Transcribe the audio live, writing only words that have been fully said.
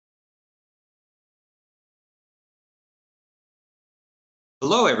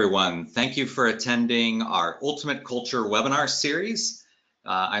Hello, everyone. Thank you for attending our Ultimate Culture webinar series.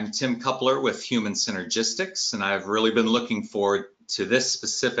 I'm Tim Coupler with Human Synergistics, and I've really been looking forward to this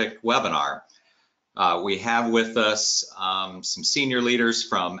specific webinar. We have with us some senior leaders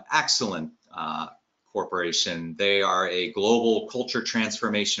from Axialent Corporation. They are a global culture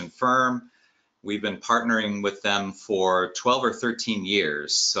transformation firm. We've been partnering with them for 12 or 13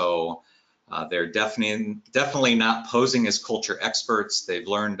 years. So they're definitely not posing as culture experts. They've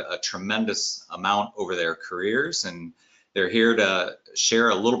learned a tremendous amount over their careers, and they're here to share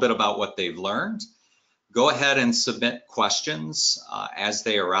a little bit about what they've learned. Go ahead and submit questions as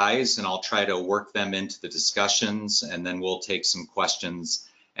they arise, and I'll try to work them into the discussions, and then we'll take some questions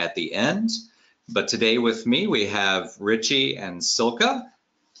at the end. But today with me, we have Richie and Silke.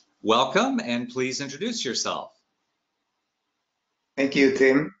 Welcome, and please introduce yourself. Thank you,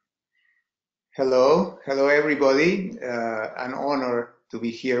 Tim. Hello everybody. An honor to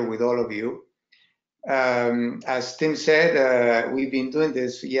be here with all of you. As Tim said, we've been doing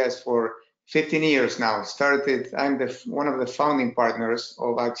this, yes, for 15 years now. I'm one of the founding partners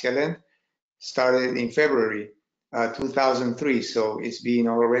of Axialent. Started in February 2003, so it's been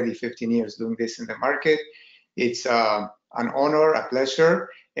already 15 years doing this in the market. It's an honor, a pleasure,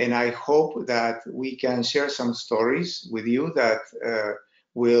 and I hope that we can share some stories with you that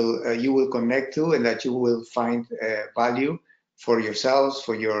you will connect to, and that you will find value for yourselves,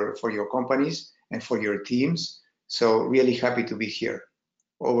 for your companies, and for your teams. So really happy to be here.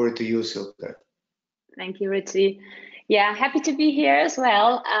 Over to you, Silke. Thank you, Richie. Yeah, happy to be here as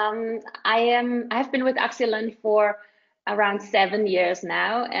well. I've been with Axialent for around 7 years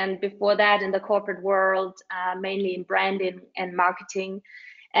now, and before that in the corporate world, mainly in branding and marketing.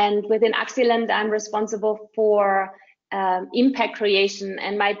 And within Axialent, I'm responsible for impact creation,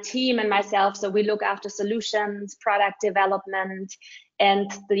 and my team and myself, so we look after solutions, product development, and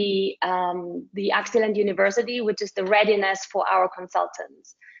the Axialent University, which is the readiness for our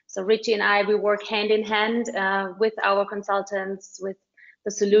consultants. So Richie and I, we work hand in hand with our consultants, with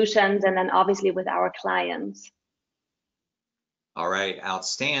the solutions, and then obviously with our clients. All right,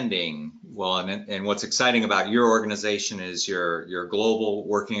 outstanding. Well, and what's exciting about your organization is you're global,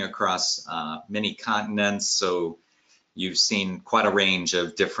 working across many continents. So you've seen quite a range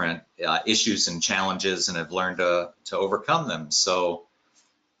of different issues and challenges, and have learned to overcome them. So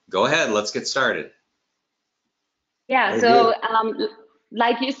go ahead, let's get started. Yeah, so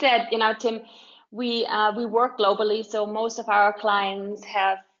like you said, Tim, we work globally. So most of our clients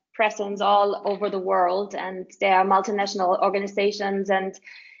have presence all over the world, and they are multinational organizations, and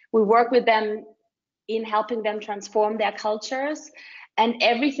we work with them in helping them transform their cultures, and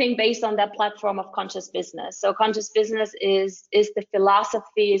everything based on that platform of conscious business. So conscious business is the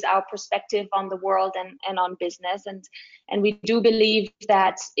philosophy, is our perspective on the world and on business. And we do believe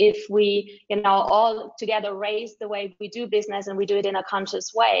that if we, all together raise the way we do business, and we do it in a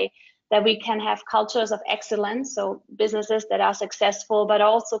conscious way, that we can have cultures of excellence, so businesses that are successful, but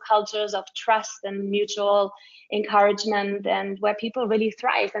also cultures of trust and mutual encouragement, and where people really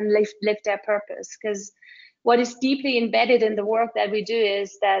thrive and live their purpose. Because what is deeply embedded in the work that we do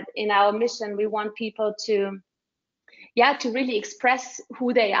is that in our mission, we want people to really express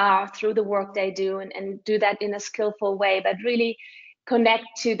who they are through the work they do, and do that in a skillful way, but really connect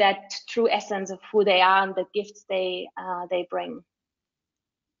to that true essence of who they are and the gifts they bring.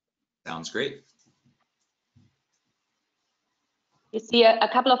 Sounds great. You see a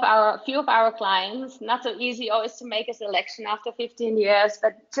few of our clients. Not so easy always to make a selection after 15 years,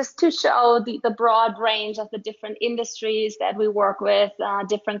 but just to show the broad range of the different industries that we work with,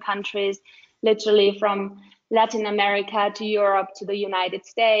 different countries, literally from Latin America to Europe to the United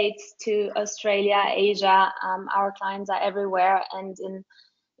States to Australia, Asia. Our clients are everywhere and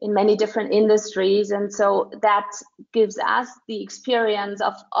in many different industries, and so that gives us the experience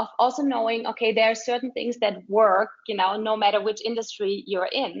of also knowing, okay, there are certain things that work, no matter which industry you're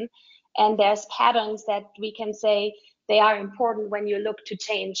in, and there's patterns that we can say they are important when you look to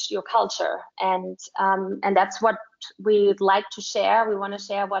change your culture, and that's what we'd like to share. We want to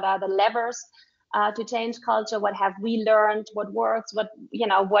share what are the levers to change culture, what have we learned, what works,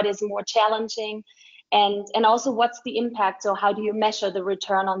 what is more challenging. And also, what's the impact? So how do you measure the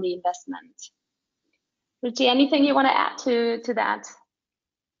return on the investment? Richie, anything you want to add to that?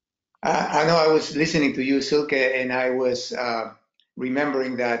 I know I was listening to you, Silke, and I was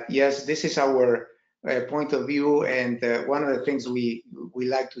remembering that, yes, this is our point of view. And one of the things we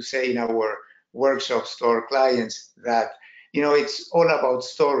like to say in our workshops to our clients, that it's all about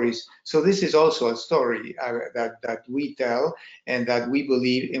stories. So this is also a story that we tell, and that we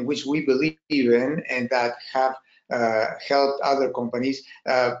believe, in which we believe in, and that have helped other companies.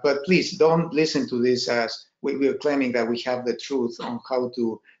 But please don't listen to this as we are claiming that we have the truth on how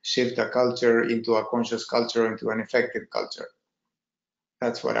to shift a culture into a conscious culture, into an effective culture.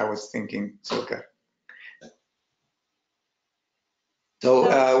 That's what I was thinking, Silke.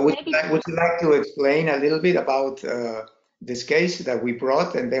 So would you like to explain a little bit about this case that we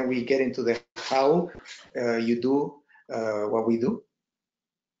brought, and then we get into the how you do what we do?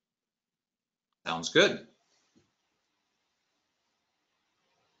 Sounds good.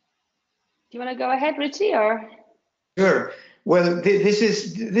 Do you want to go ahead, Richie, or? Sure. Well, this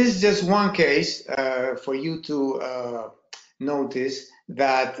is just one case for you to notice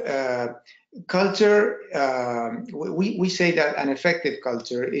that culture. We say that an effective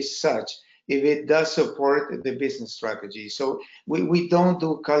culture is such if it does support the business strategy. So we don't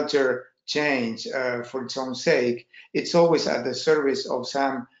do culture change for its own sake. It's always at the service of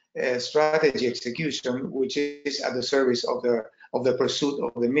some strategy execution, which is at the service of the pursuit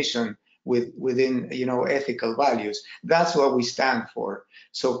of the mission within ethical values. That's what we stand for.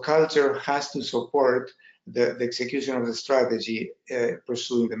 So culture has to support the execution of the strategy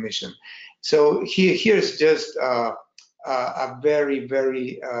pursuing the mission. So here's just a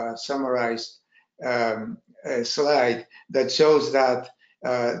very summarized slide that shows that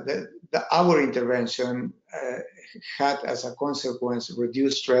our intervention had as a consequence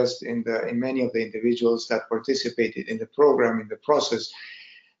reduced stress in many of the individuals that participated in the program, in the process.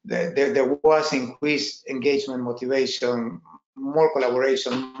 There was increased engagement, motivation, more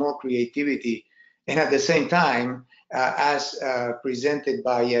collaboration, more creativity, and at the same time, as presented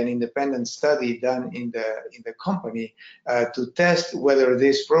by an independent study done in the company to test whether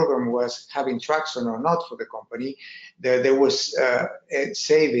this program was having traction or not for the company, there was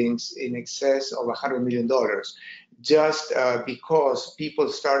savings in excess of $100 million. Just because people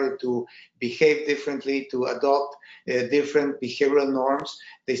started to behave differently, to adopt different behavioral norms.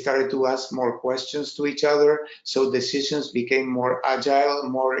 They started to ask more questions to each other, so decisions became more agile,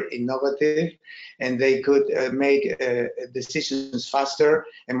 more innovative, and they could make decisions faster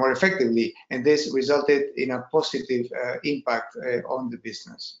and more effectively. And this resulted in a positive impact on the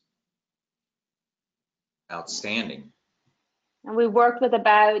business. Outstanding. And we worked with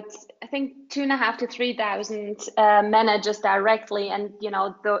about, I think, 2,500 to 3,000 managers directly, and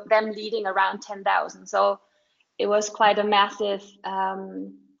them leading around 10,000. So it was quite a massive,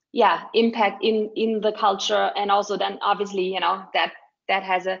 impact in the culture, and also then obviously, that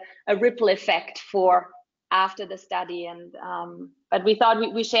has a ripple effect for after the study. And but we thought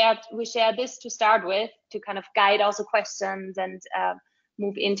we shared this to start with to kind of guide also questions and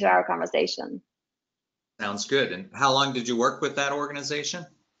move into our conversation. Sounds good. And how long did you work with that organization?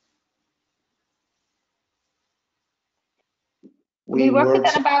 We worked with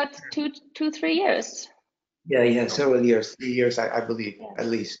them about 3 years. Yeah, several years, 3 years, I believe, at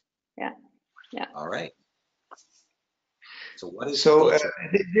least. Yeah. All right. So what is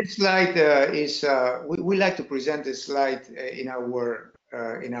this slide is we like to present this slide in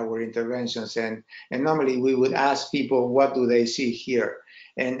our interventions, and normally we would ask people what do they see here,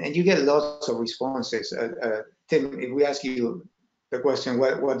 and you get lots of responses. Tim, if we ask you the question,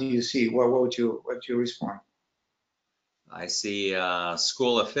 what do you see? What would you respond? I see a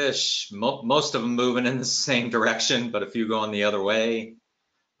school of fish, most of them moving in the same direction, but a few going the other way.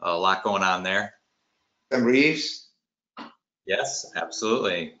 A lot going on there. Some reefs. Yes,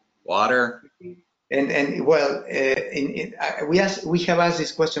 absolutely. Water. And well, we have asked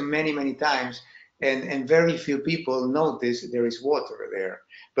this question many times, and very few people notice there is water there.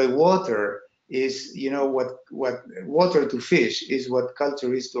 But water is, what water to fish is what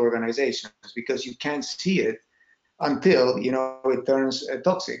culture is to organizations, because you can't see it until it turns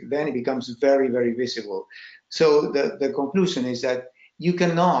toxic. Then it becomes very visible. So the conclusion is that you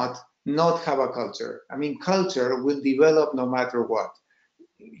cannot not have a culture. I mean, culture will develop no matter what.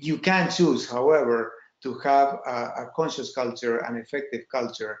 You can choose, however, to have a conscious culture, an effective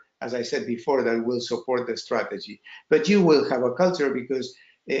culture, as I said before, that will support the strategy. But you will have a culture because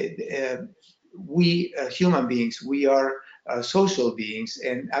we human beings, we are social beings,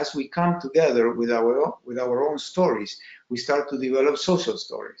 and as we come together with our own stories, we start to develop social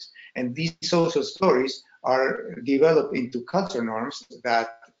stories, and these social stories are developed into culture norms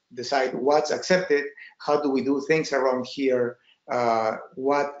that decide what's accepted, how do we do things around here,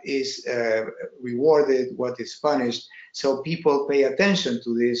 what is rewarded, what is punished. So people pay attention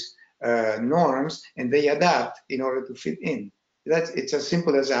to these norms, and they adapt in order to fit in. It's as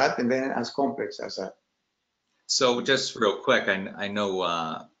simple as that, and then as complex as that. So just real quick, I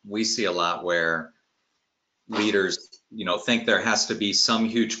know we see a lot where leaders think there has to be some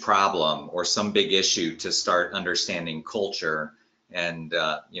huge problem or some big issue to start understanding culture. And,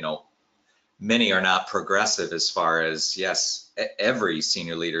 many are not progressive as far as, yes, every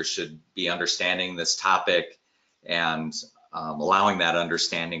senior leader should be understanding this topic and allowing that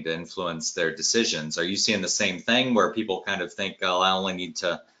understanding to influence their decisions. Are you seeing the same thing where people kind of think, oh, I only need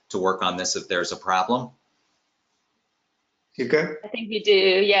to work on this if there's a problem? Silke? I think we do.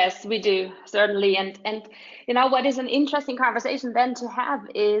 Yes, we do, certainly. And what is an interesting conversation then to have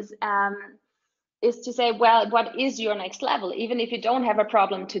is to say, well, what is your next level, even if you don't have a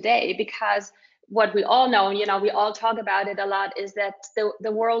problem today? Because what we all know, we all talk about it a lot, is that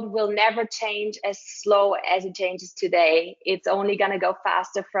the world will never change as slow as it changes today. It's only going to go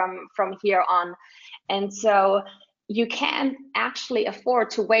faster from here on. And so you can't actually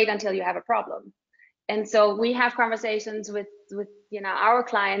afford to wait until you have a problem. And so we have conversations with our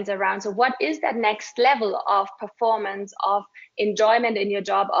clients around, so what is that next level of performance, of enjoyment in your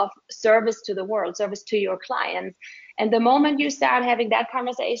job, of service to the world, service to your clients? And the moment you start having that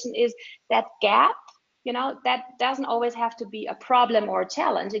conversation, is that gap, that doesn't always have to be a problem or a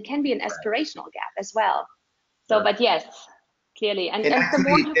challenge. It can be an aspirational gap as well. So, Sure. But yes, clearly. And the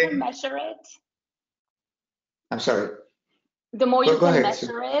more you can measure it. I'm sorry. The more you can ahead.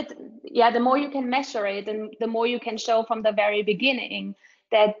 measure it, the more you can measure it, and the more you can show from the very beginning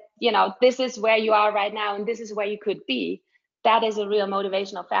that, this is where you are right now and this is where you could be. That is a real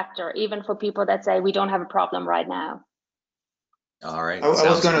motivational factor, even for people that say we don't have a problem right now. All right. I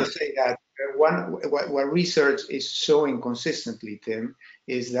was going to say that what research is showing consistently, Tim,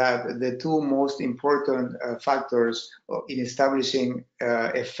 is that the two most important factors in establishing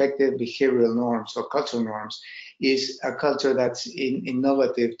effective behavioral norms or cultural norms is a culture that's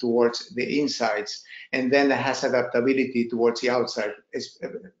innovative towards the insides, and then that has adaptability towards the outside. It's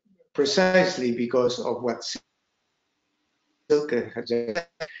precisely because of what Silke has said,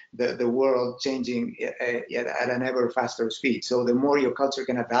 the world changing at an ever faster speed. So the more your culture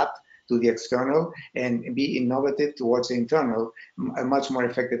can adapt to the external and be innovative towards the internal, a much more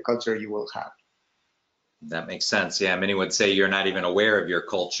effective culture you will have. That makes sense. Yeah, many would say you're not even aware of your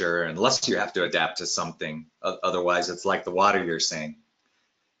culture unless you have to adapt to something. Otherwise, it's like the water, you're saying.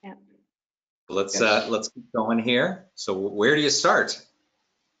 Yeah. Let's keep going here. So where do you start?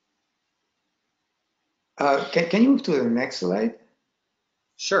 Can you move to the next slide?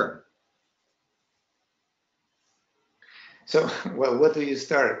 Sure. So, well, what do you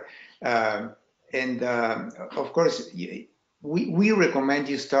start? Of course, we recommend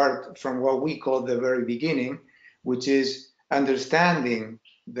you start from what we call the very beginning, which is understanding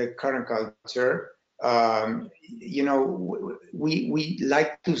the current culture. We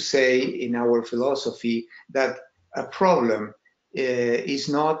like to say in our philosophy that a problem is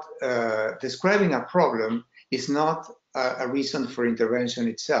not, describing a problem is not a reason for intervention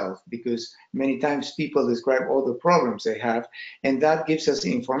itself, because many times people describe all the problems they have, and that gives us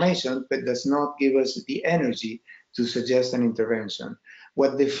information, but does not give us the energy to suggest an intervention.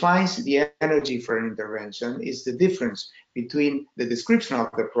 What defines the energy for an intervention is the difference between the description of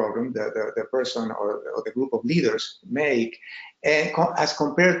the problem the person or the group of leaders make, and as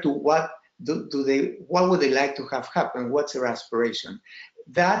compared to what would they like to have happen, what's their aspiration.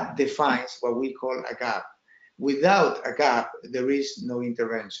 That defines what we call a gap. Without a gap, there is no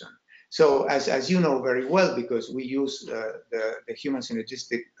intervention. So as you know very well, because we use the human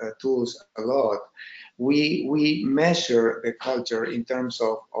synergistic tools a lot, we measure the culture in terms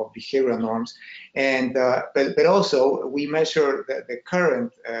of behavioral norms, and but also we measure the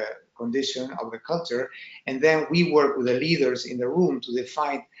current condition of the culture, and then we work with the leaders in the room to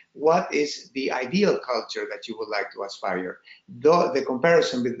define what is the ideal culture that you would like to aspire. The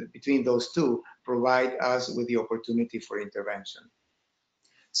comparison between those two provide us with the opportunity for intervention.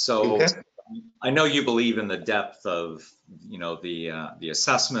 So okay. I know you believe in the depth of, the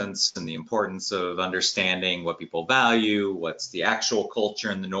assessments and the importance of understanding what people value, what's the actual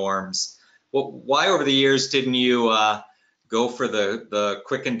culture and the norms. Well, why over the years didn't you go for the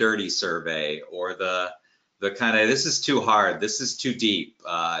quick and dirty survey, or the kind of, this is too hard, this is too deep?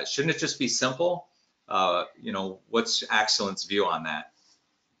 Shouldn't it just be simple? What's Axialent's view on that?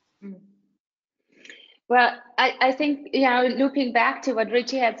 Well, I think, looping back to what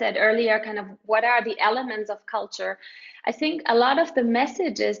Richie had said earlier, kind of what are the elements of culture? I think a lot of the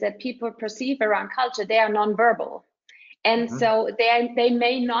messages that people perceive around culture, they are nonverbal. And so they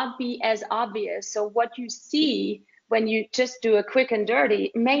may not be as obvious. So what you see when you just do a quick and dirty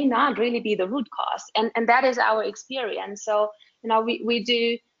may not really be the root cause. And that is our experience. So,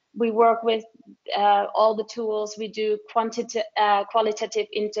 we work with all the tools, we do qualitative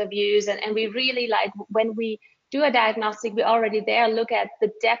interviews, and we really like when we do a diagnostic, we're already there, look at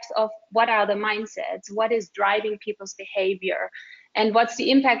the depth of what are the mindsets, what is driving people's behavior, and what's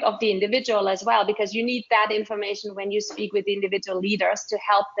the impact of the individual as well, because you need that information when you speak with the individual leaders to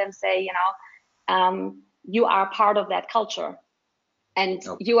help them say, you are part of that culture and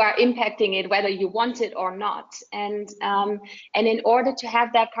you are impacting it whether you want it or not. And in order to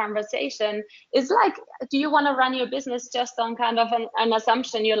have that conversation, it's like, do you want to run your business just on kind of an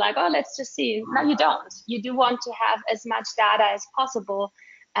assumption? You're like, oh, let's just see. No, you don't. You do want to have as much data as possible.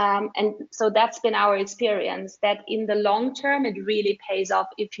 And so that's been our experience, that in the long term, it really pays off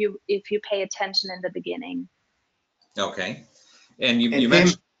if you pay attention in the beginning. Okay. And you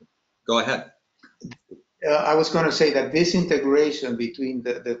mentioned, go ahead. I was going to say that this integration between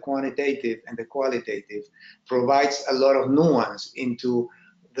the quantitative and the qualitative provides a lot of nuance into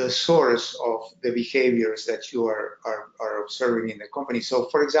the source of the behaviors that you are observing in the company. So,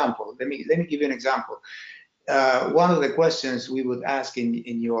 for example, let me give you an example. One of the questions we would ask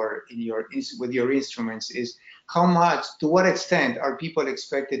with your instruments is to what extent are people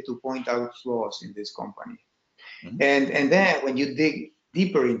expected to point out flaws in this company? Mm-hmm. And then when you dig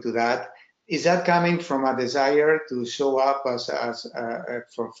deeper into that, is that coming from a desire to show up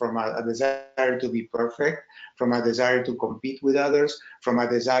from a desire to be perfect, from a desire to compete with others, from a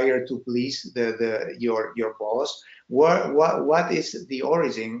desire to please your boss? What is the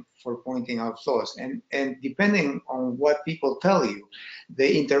origin for pointing out flaws? And depending on what people tell you,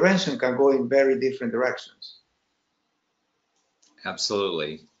 the intervention can go in very different directions.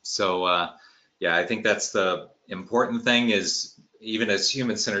 Absolutely. So yeah, I think that's the important thing is, even as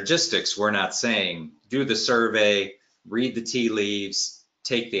human synergistics, we're not saying do the survey, read the tea leaves,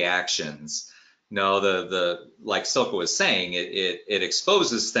 take the actions. No, like Silke was saying, it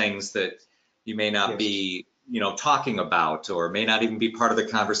exposes things that you may not be, talking about, or may not even be part of the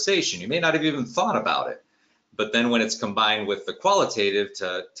conversation. You may not have even thought about it. But then when it's combined with the qualitative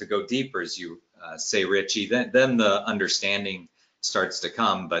to go deeper, as you say, Richie, then the understanding starts to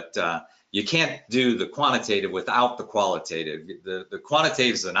come. But you can't do the quantitative without the qualitative. The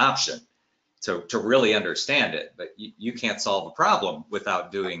quantitative is an option to really understand it, but you can't solve a problem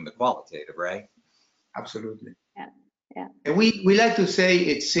without doing the qualitative, right? Absolutely. Yeah. And we like to say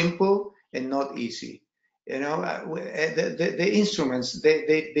it's simple and not easy. The instruments,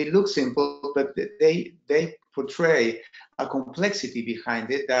 they look simple, but they portray a complexity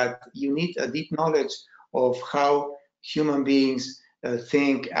behind it that you need a deep knowledge of how human beings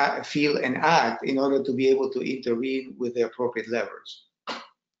think, feel, and act in order to be able to intervene with the appropriate levers.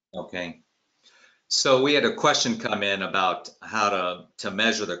 Okay. So we had a question come in about how to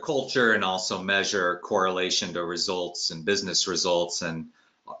measure the culture and also measure correlation to results and business results. And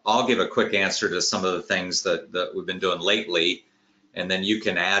I'll give a quick answer to some of the things that we've been doing lately, and then you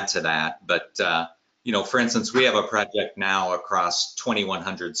can add to that. But, for instance, we have a project now across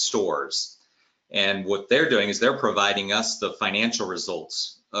 2,100 stores. And what they're doing is they're providing us the financial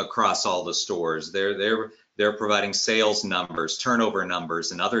results across all the stores. They're providing sales numbers, turnover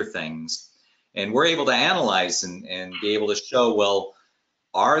numbers, and other things. And we're able to analyze and be able to show, well,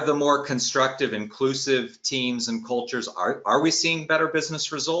 are the more constructive, inclusive teams and cultures, are we seeing better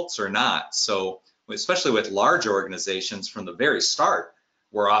business results or not? So especially with large organizations from the very start,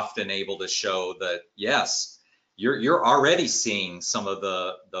 we're often able to show that, yes, you're already seeing some of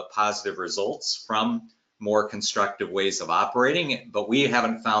the positive results from more constructive ways of operating, but we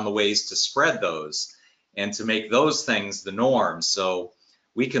haven't found the ways to spread those and to make those things the norm. So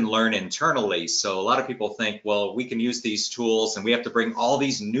we can learn internally. So a lot of people think, well, we can use these tools and we have to bring all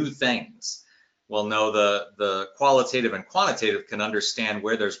these new things. Well, no, the qualitative and quantitative can understand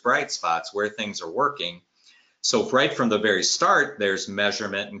where there's bright spots, where things are working. So right from the very start, there's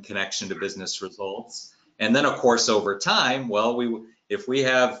measurement and connection to business results. And then, of course, over time, well, if we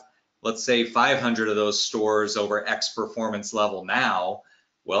have, let's say, 500 of those stores over X performance level now,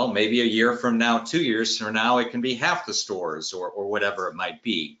 well, maybe a year from now, 2 years from now, it can be half the stores or whatever it might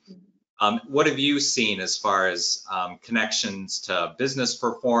be. What have you seen as far as connections to business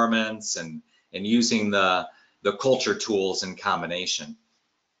performance and using the culture tools in combination?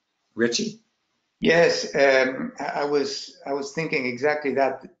 Richie? Yes, I was thinking exactly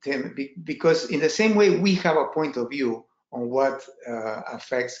that, Tim, because in the same way we have a point of view on what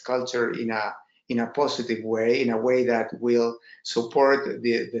affects culture in a positive way, in a way that will support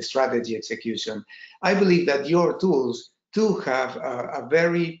the strategy execution. I believe that your tools do have a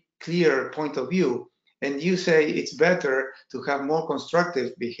very clear point of view, and you say it's better to have more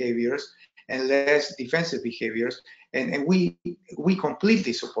constructive behaviors and less defensive behaviors. And we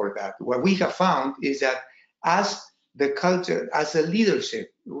completely support that. What we have found is that as the culture, as a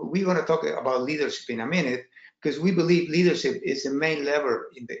leadership, we're going to talk about leadership in a minute, because we believe leadership is the main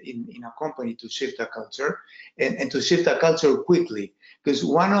lever in a company to shift a culture and to shift a culture quickly. Because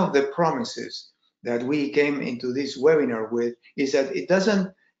one of the promises that we came into this webinar with is that it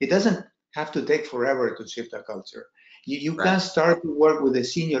doesn't have to take forever to shift a culture. You Right. can start to work with the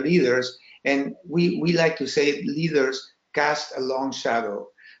senior leaders, and we like to say leaders cast a long shadow.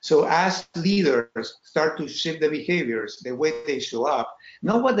 So as leaders start to shift the behaviors, the way they show up,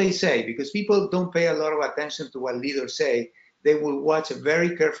 not what they say, because people don't pay a lot of attention to what leaders say. They will watch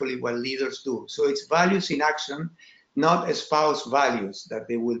very carefully what leaders do. So it's values in action, not espoused values that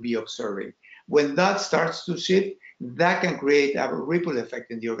they will be observing. When that starts to shift, that can create a ripple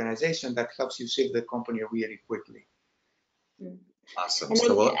effect in the organization that helps you shift the company really quickly. Awesome. And then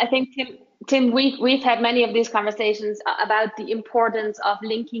So I think, Tim, we've had many of these conversations about the importance of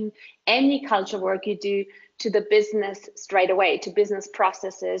linking any culture work you do to the business straight away, to business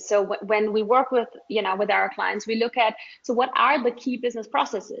processes. So when we work with, with our clients, we look at, so what are the key business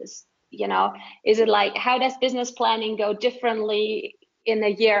processes? Is it like, how does business planning go differently in a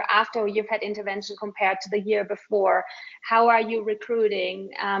year after you've had intervention compared to the year before? How are you recruiting?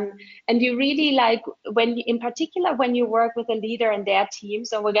 And you really like, in particular, when you work with a leader and their team,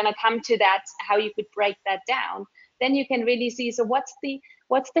 so we're gonna come to that, how you could break that down, then you can really see, so what's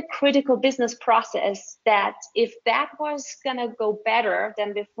the critical business process that if that was gonna go better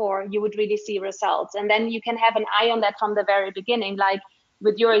than before, you would really see results. And then you can have an eye on that from the very beginning, like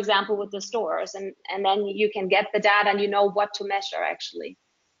with your example with the stores, and then you can get the data and you know what to measure actually.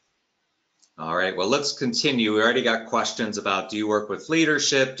 all right, well, let's continue. We already got questions about, do you work with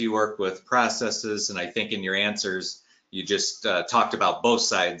leadership? Do you work with processes? And I think in your answers, you just talked about both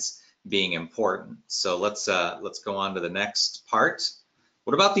sides being important. So let's go on to the next part.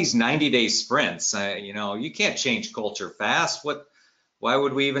 What about these 90-day sprints? You can't change culture fast. Why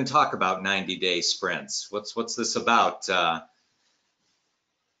would we even talk about 90-day sprints? What's this about?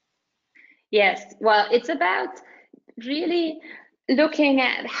 Yes, well, it's about really looking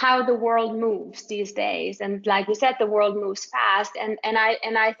at how the world moves these days. And like we said, the world moves fast. And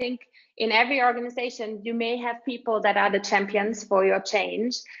I think in every organization, you may have people that are the champions for your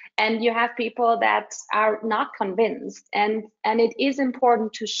change, and you have people that are not convinced. And it is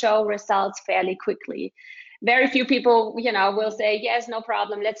important to show results fairly quickly. Very few people, will say, yes, no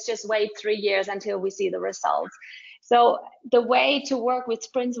problem, let's just wait 3 years until we see the results. So the way to work with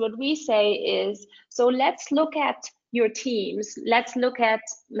sprints, what we say is, so let's look at your teams. Let's look at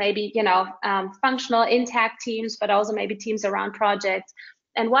maybe, functional intact teams, but also maybe teams around projects.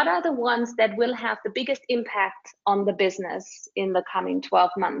 And what are the ones that will have the biggest impact on the business in the coming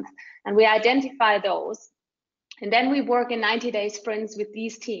 12 months? And we identify those. And then we work in 90-day sprints with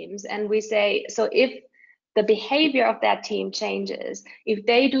these teams. And we say, so if the behavior of that team changes, if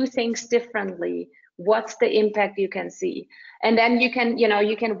they do things differently, what's the impact you can see? And then you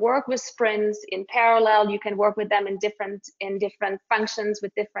can work with sprints in parallel. You can work with them in different functions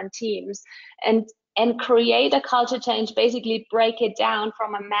with different teams, and create a culture change. Basically, break it down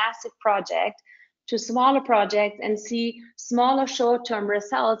from a massive project to smaller projects and see smaller short-term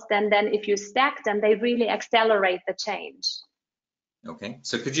results. Then if you stack them, they really accelerate the change. Okay,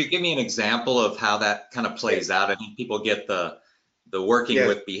 so could you give me an example of how that kind of plays out? I think people get the working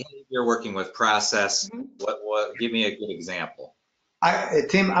with behavior, working with process. What? Give me a good example.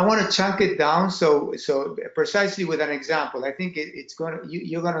 Tim, I want to chunk it down. So precisely with an example, I think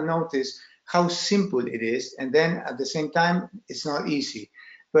you're going to notice how simple it is, and then at the same time, it's not easy,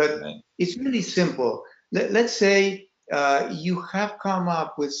 but right. It's really simple. Let's say you have come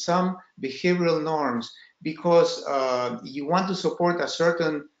up with some behavioral norms because you want to support a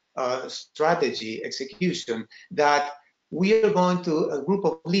certain strategy execution that we are going to, a group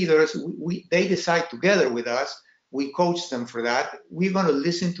of leaders, they decide together with us, we coach them for that. We're going to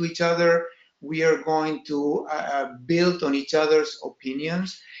listen to each other. We are going to build on each other's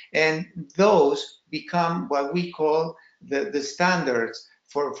opinions. And those become what we call the standards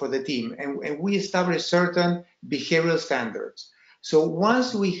for the team. And we establish certain behavioral standards. So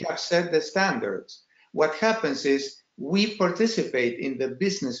once we have set the standards, what happens is we participate in the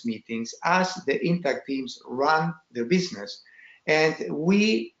business meetings as the intact teams run their business. And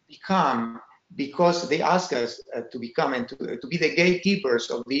we become, because they ask us to become and to be the gatekeepers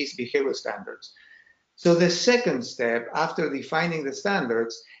of these behavioral standards. So the second step after defining the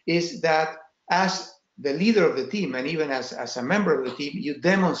standards is that as the leader of the team, and even as a member of the team, you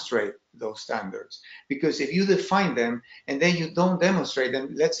demonstrate those standards. Because if you define them and then you don't demonstrate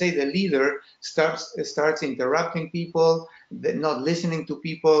them, let's say the leader starts interrupting people, not listening to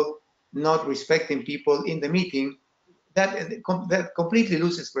people, not respecting people in the meeting, that completely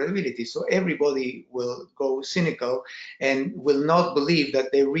loses credibility. So everybody will go cynical and will not believe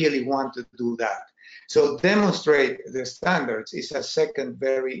that they really want to do that. So demonstrate the standards is a second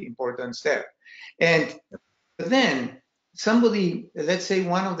very important step. And then somebody, let's say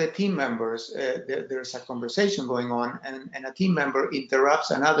one of the team members, there's a conversation going on, and a team member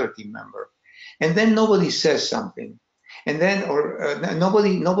interrupts another team member, and then nobody says something, and then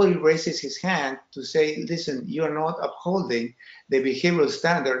nobody raises his hand to say, listen, you're not upholding the behavioral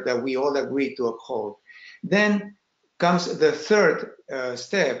standard that we all agree to uphold. Then comes the third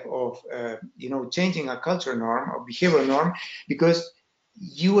step of changing a culture norm or behavioral norm, because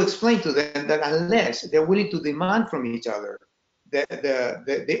you explain to them that unless they're willing to demand from each other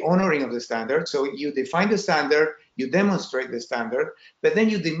the honoring of the standard, so you define the standard, you demonstrate the standard, but then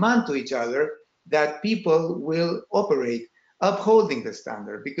you demand to each other that people will operate upholding the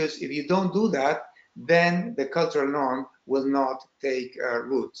standard, because if you don't do that, then the cultural norm will not take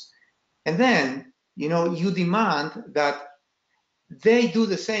roots. And then, you demand that they do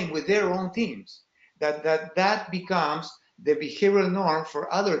the same with their own teams, that becomes the behavioral norm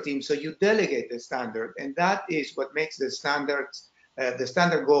for other teams. So you delegate the standard, and that is what makes the standard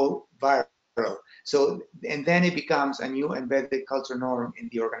go viral. So, and then it becomes a new embedded culture norm in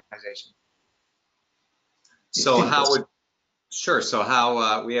the organization. So how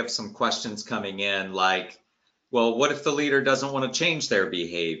we have some questions coming in, like, well, what if the leader doesn't want to change their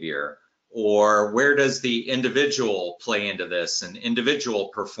behavior? Or where does the individual play into this, and individual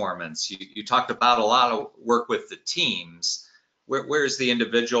performance? You talked about a lot of work with the teams. Where's the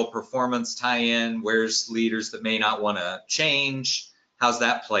individual performance tie in? Where's leaders that may not want to change? How's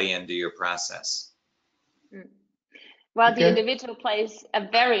that play into your process? Well, the individual plays a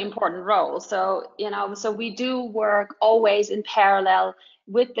very important role. So, so we do work always in parallel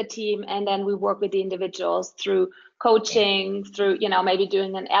with the team, and then we work with the individuals through coaching, through, maybe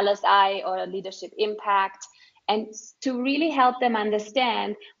doing an LSI or a leadership impact, and to really help them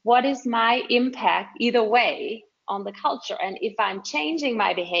understand what is my impact either way on the culture. And if I'm changing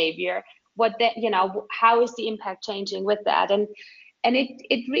my behavior, how is the impact changing with that? And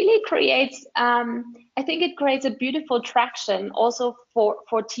it really creates, I think it creates a beautiful traction also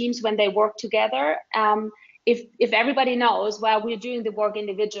for teams when they work together. If everybody knows, well, we're doing the work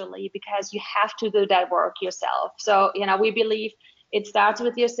individually because you have to do that work yourself. So, we believe it starts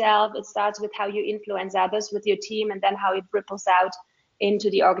with yourself. It starts with how you influence others with your team, and then how it ripples out into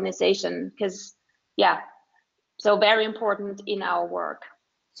the organization. Because, so very important in our work.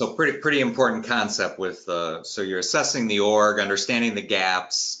 So pretty important concept with, so you're assessing the org, understanding the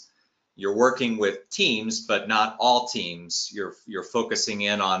gaps, you're working with teams, but not all teams. You're focusing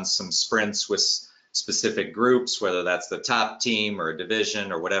in on some sprints with specific groups, whether that's the top team or a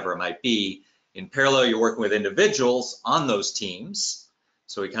division or whatever it might be. In parallel, you're working with individuals on those teams.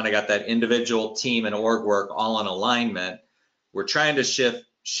 So we kind of got that individual, team, and org work all in alignment. We're trying to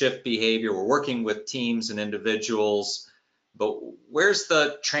shift behavior. We're working with teams and individuals. But where's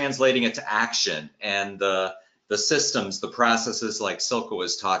the translating it to action and the systems, the processes, like Silke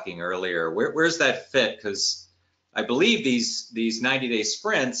was talking earlier? Where's that fit? Because I believe these 90-day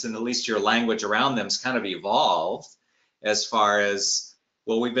sprints, and at least your language around them, has kind of evolved as far as,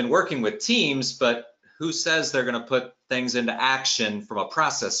 well, we've been working with teams, but who says they're going to put things into action from a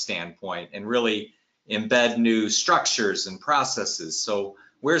process standpoint and really embed new structures and processes? So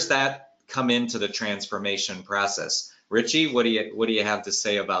where's that come into the transformation process? Richie, what do you have to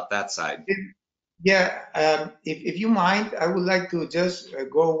say about that side? Yeah, if you mind, I would like to just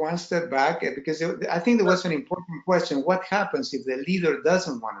go one step back, because I think there was an important question. What happens if the leader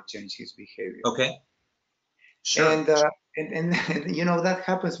doesn't want to change his behavior? Okay, sure. And that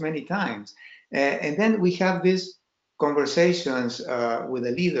happens many times. And then we have these conversations with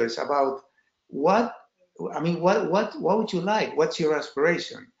the leaders about what would you like? What's your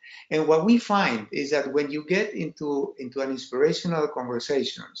aspiration? And what we find is that when you get into an inspirational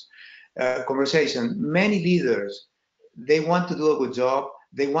conversation, many leaders, they want to do a good job.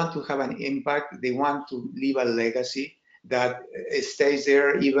 They want to have an impact. They want to leave a legacy that stays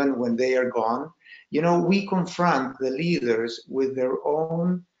there even when they are gone. We confront the leaders with their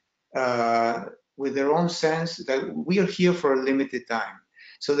own sense that we are here for a limited time.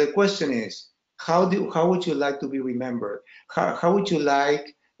 So the question is, how would you like to be remembered? How would you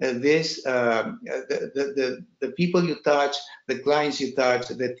like the people you touch, the clients you touch,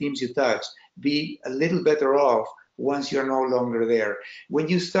 the teams you touch, be a little better off once you're no longer there? When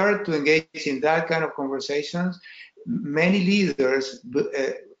you start to engage in that kind of conversations, many leaders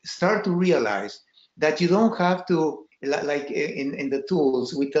start to realize that you don't have to, like in the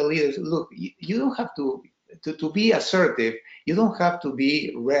tools, we tell leaders, look, you don't have to to be assertive, you don't have to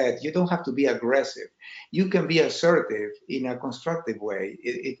be red, you don't have to be aggressive. You can be assertive in a constructive way.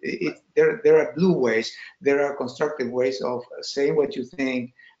 There are blue ways, there are constructive ways of saying what you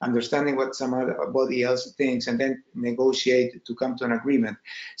think, understanding what somebody else thinks, and then negotiate to come to an agreement.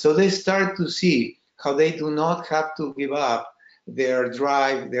 So they start to see how they do not have to give up their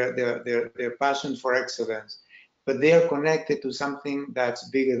drive, their passion for excellence, but they are connected to something that's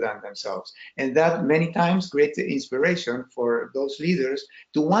bigger than themselves. And that many times creates inspiration for those leaders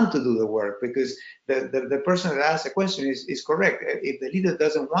to want to do the work, because the person that asked the question is correct. If the leader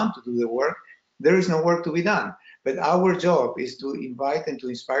doesn't want to do the work, there is no work to be done. But our job is to invite and to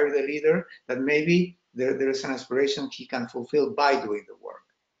inspire the leader that maybe there is an aspiration he can fulfill by doing the work.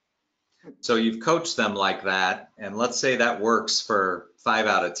 So you've coached them like that, and let's say that works for 5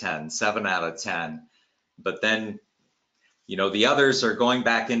 out of 10, 7 out of 10, but then, you know, the others are going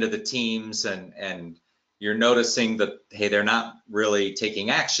back into the teams, and you're noticing that, hey, they're not really taking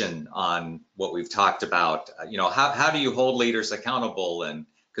action on what we've talked about. You know, how do you hold leaders accountable? And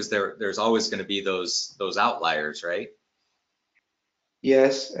because there's always going to be those outliers, right?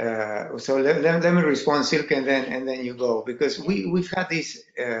 Yes. So let me respond, Silke, and then you go, because we've had these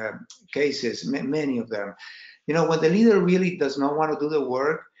cases, many of them. You know, when the leader really does not want to do the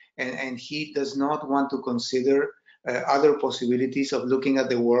work, and he does not want to consider other possibilities of looking at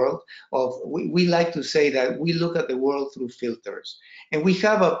the world. We like to say that we look at the world through filters, and we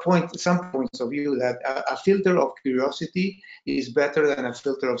have some points of view that a filter of curiosity is better than a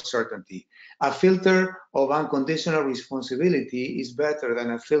filter of certainty. A filter of unconditional responsibility is better than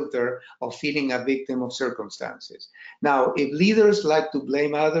a filter of feeling a victim of circumstances. Now, if leaders like to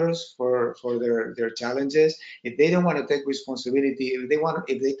blame others for their challenges, if they don't want to take responsibility, if they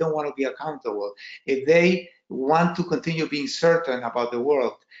don't want to be accountable, if they want to continue being certain about the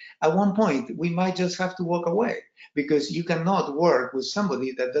world, at one point we might just have to walk away, because you cannot work with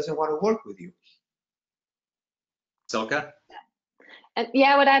somebody that doesn't want to work with you. Silke? And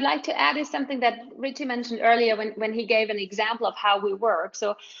yeah, what I'd like to add is something that Richie mentioned earlier when he gave an example of how we work.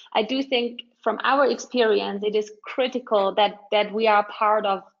 So I do think from our experience, it is critical that we are part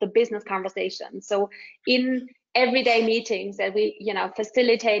of the business conversation. So in everyday meetings that we, you know,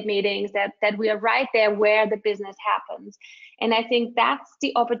 facilitate meetings, that we are right there where the business happens. And I think that's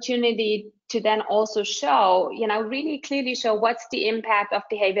the opportunity to then also show, you know, really clearly show what's the impact of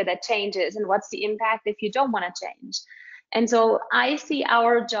behavior that changes and what's the impact if you don't want to change. And so I see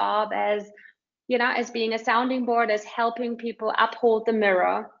our job as, you know, as being a sounding board, as helping people uphold the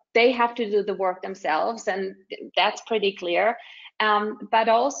mirror. They have to do the work themselves, and that's pretty clear. But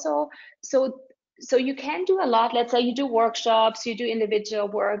also, so you can do a lot. Let's say you do workshops, you do individual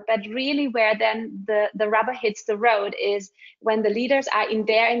work, but really where then the rubber hits the road is when the leaders are in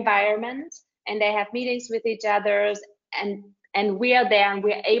their environment and they have meetings with each other, and we are there and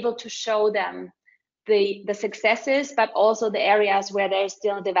we're able to show them the successes, but also the areas where there's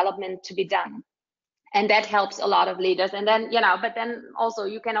still development to be done. And that helps a lot of leaders. And then, you know, but then also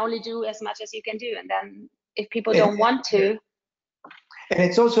you can only do as much as you can do. And then if people don't want to. And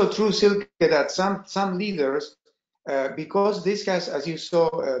it's also true, Silke, that some leaders, because this has, as you saw,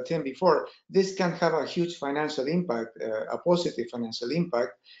 Tim, before, this can have a huge financial impact, a positive financial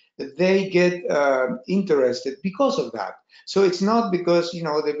impact. They get interested because of that. So it's not because, you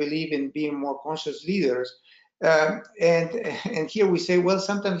know, they believe in being more conscious leaders. And here we say, well,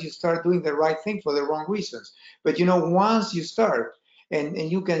 sometimes you start doing the right thing for the wrong reasons. But, you know, once you start,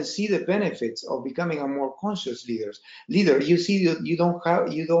 and you can see the benefits of becoming a more conscious leader, you see that you don't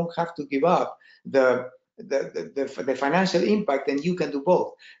have to give up the financial impact, and you can do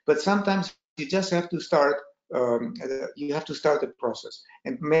both. But sometimes you just have to start. You have to start the process,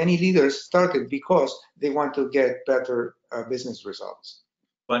 and many leaders started because they want to get better business results.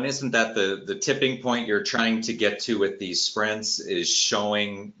 But isn't that the tipping point you're trying to get to with these sprints, is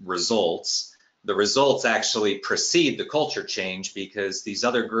showing results? The results actually precede the culture change, because these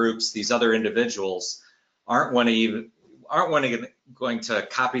other groups, these other individuals aren't going to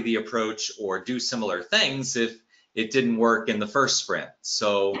copy the approach or do similar things if it didn't work in the first sprint.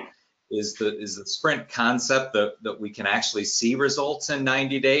 So is the sprint concept that we can actually see results in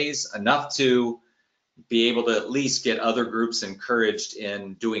 90 days enough to be able to at least get other groups encouraged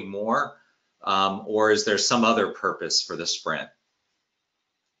in doing more, or is there some other purpose for the sprint?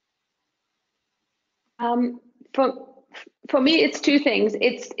 For me, it's two things.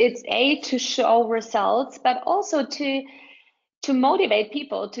 It's A, to show results, but also to motivate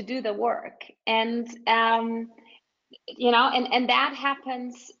people to do the work. And you know, and that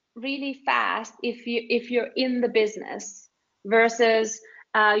happens really fast if you're in the business versus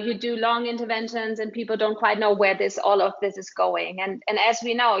you do long interventions and people don't quite know where all of this is going. And as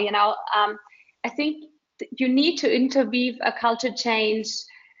we know, I think you need to interweave a culture change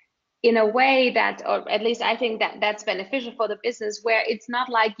in a way that, or at least I think that's beneficial for the business, where it's not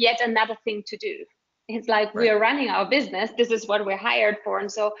like yet another thing to do. It's like, we are running our business. This is what we're hired for.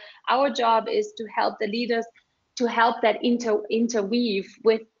 And so our job is to help the leaders to help that interweave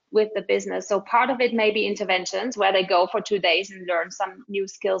with the business. So part of it may be interventions where they go for 2 days and learn some new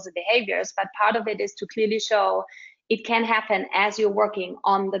skills and behaviors, but part of it is to clearly show it can happen as you're working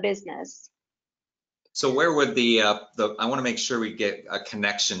on the business. So where would I want to make sure we get a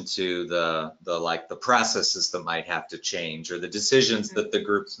connection to the processes that might have to change, or the decisions that the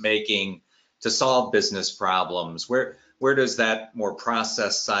group's making to solve business problems. Where does that more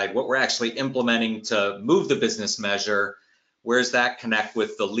process side, what we're actually implementing to move the business measure, where does that connect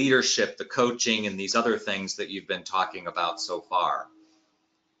with the leadership, the coaching, and these other things that you've been talking about so far?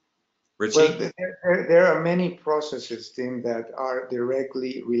 Richie? Well, there are many processes, Tim, that are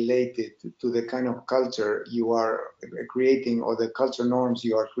directly related to the kind of culture you are creating or the culture norms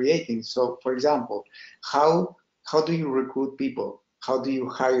you are creating. So, for example, how do you recruit people? How do you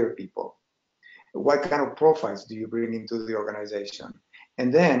hire people? What kind of profiles do you bring into the organization?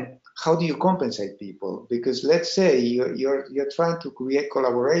 And then how do you compensate people? Because let's say you're trying to create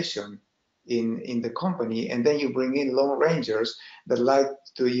collaboration in the company, and then you bring in lone rangers that like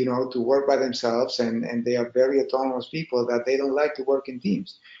to work by themselves, and they are very autonomous people that they don't like to work in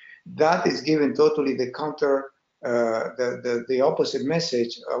teams. That is given totally the counter, the opposite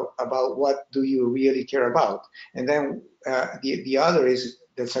message about what do you really care about. And then the other is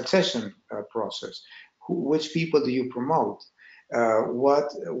the succession process. Which people do you promote?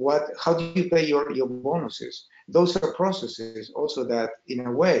 How do you pay your bonuses? Those are processes also that, in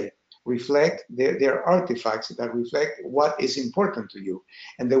a way, reflect, they're artifacts that reflect what is important to you.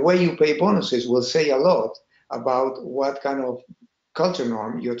 And the way you pay bonuses will say a lot about what kind of culture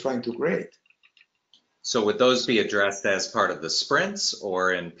norm you're trying to create. So would those be addressed as part of the sprints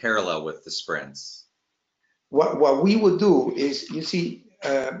or in parallel with the sprints? What we would do is, you see,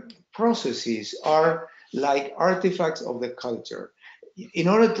 processes are like artifacts of the culture. In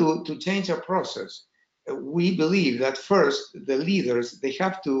order to change a process, we believe that first the leaders, they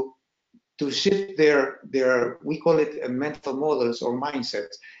have to shift their we call it mental models or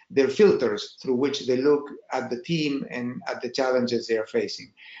mindsets, their filters through which they look at the team and at the challenges they are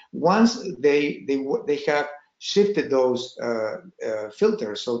facing. Once they have shifted those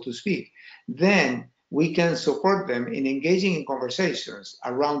filters, so to speak, then we can support them in engaging in conversations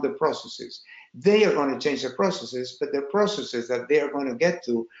around the processes. They are going to change the processes, but the processes that they are going to get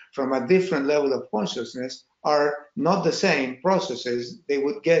to from a different level of consciousness are not the same processes they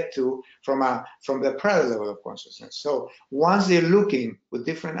would get to from the prior level of consciousness. So once they're looking with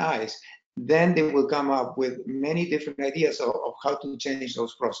different eyes, then they will come up with many different ideas of how to change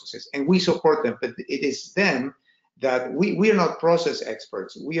those processes. And we support them, but it is them that we are not process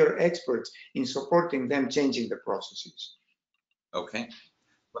experts. We are experts in supporting them changing the processes. Okay.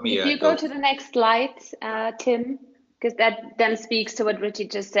 Let me if you go to the next slide, Tim, because that then speaks to what Richie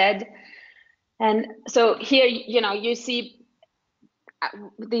just said. And so here, you see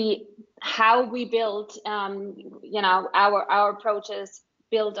how we build, our approaches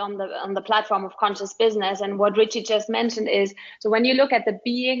built on the platform of conscious business. And what Richie just mentioned is, so when you look at the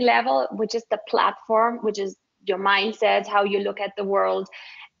being level, which is the platform, which is your mindset, how you look at the world,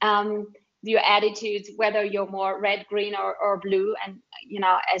 your attitudes, whether you're more red, green, or blue. And,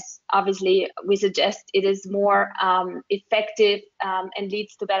 as obviously we suggest, it is more effective and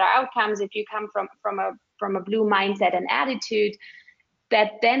leads to better outcomes if you come from a blue mindset and attitude,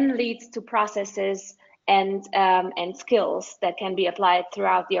 that then leads to processes and skills that can be applied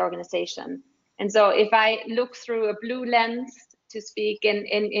throughout the organization. And so if I look through a blue lens, to speak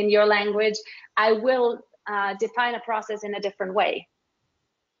in your language, I will define a process in a different way.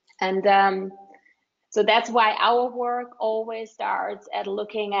 And so that's why our work always starts at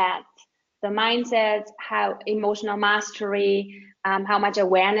looking at the mindset, how emotional mastery, how much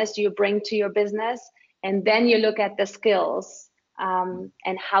awareness do you bring to your business, and then you look at the skills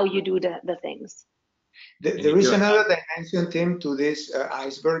and how you do the things. There is another dimension, Tim, to this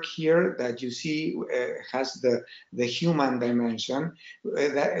iceberg here that you see has the human dimension,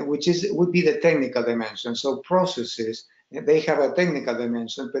 which would be the technical dimension. So processes, they have a technical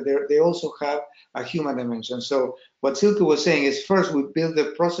dimension, but they also have a human dimension. So what Silke was saying is, first we build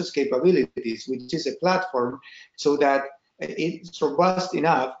the process capabilities, which is a platform, so that it's robust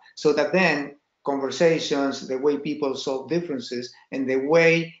enough so that then conversations, the way people solve differences, and the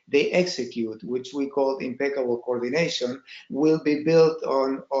way they execute, which we call impeccable coordination, will be built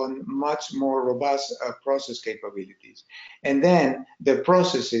on much more robust process capabilities. And then the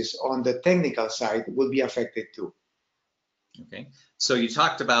processes on the technical side will be affected too. Okay, so you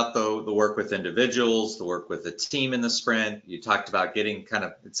talked about the work with individuals, the work with the team in the sprint. You talked about getting kind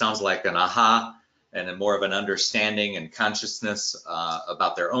of, it sounds like an aha and a more of an understanding and consciousness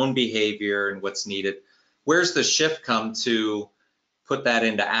about their own behavior and what's needed. Where's the shift come to put that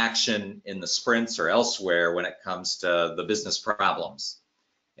into action in the sprints or elsewhere when it comes to the business problems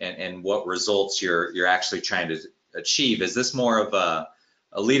and what results you're actually trying to achieve? Is this more of a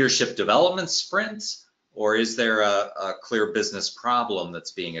leadership development sprint, or is there a clear business problem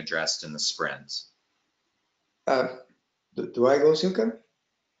that's being addressed in the sprint? Do I go, Silke?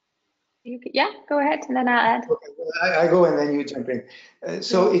 Yeah, go ahead, and then I'll add. Okay, well, I go and then you jump in.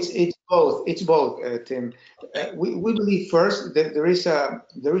 So it's both. It's both, Tim. We believe first that there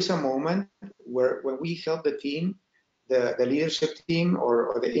is a moment where when we help the team, the leadership team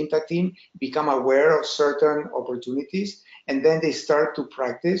or the impact team become aware of certain opportunities, and then they start to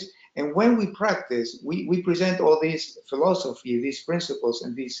practice. And when we practice, we present all these philosophy, these principles,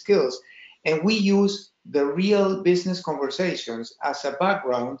 and these skills, and we use the real business conversations as a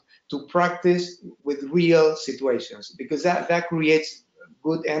background to practice with real situations, because that creates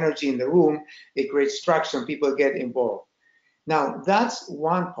good energy in the room. It creates traction, people get involved. Now that's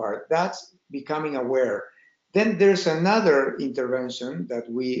one part, that's becoming aware. Then there's another intervention that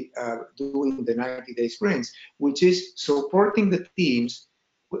we do in the 90-day sprints, which is supporting the teams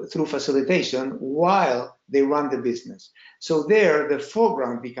through facilitation while they run the business. So there, the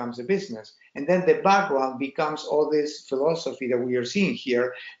foreground becomes the business, and then the background becomes all this philosophy that we are seeing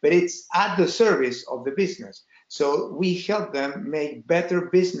here, but it's at the service of the business. So we help them make better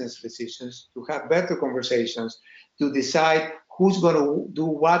business decisions, to have better conversations, to decide who's going to do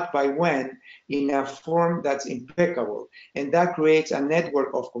what by when in a form that's impeccable. And that creates a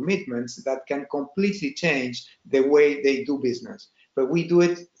network of commitments that can completely change the way they do business. But we do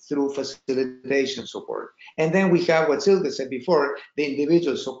it through facilitation support. And then we have what Silke said before, the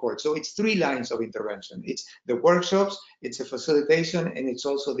individual support. So it's three lines of intervention. It's the workshops, it's a facilitation, and it's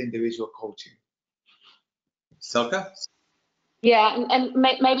also the individual coaching. Silke? Yeah, and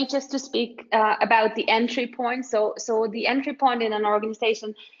maybe just to speak about the entry point. So the entry point in an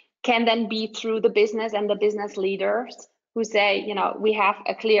organization can then be through the business and the business leaders who say, you know, we have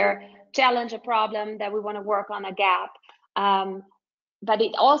a clear challenge, a problem that we want to work on, a gap. But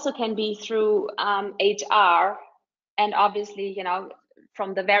it also can be through HR, and obviously, you know,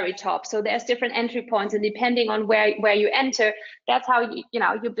 from the very top. So there's different entry points, and depending on where you enter, that's how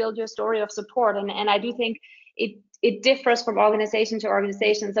you build your story of support. And I do think it differs from organization to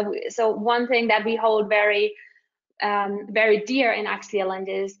organization. So one thing that we hold very very dear in Axialent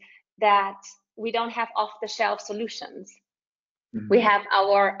is that we don't have off-the-shelf solutions. We have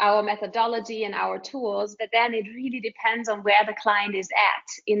our methodology and our tools, but then it really depends on where the client is at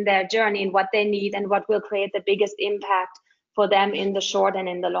in their journey and what they need and what will create the biggest impact for them in the short and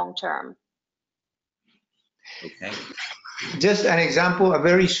in the long term. Okay. Just an example, a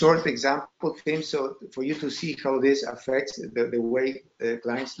very short example, Tim, so for you to see how this affects the way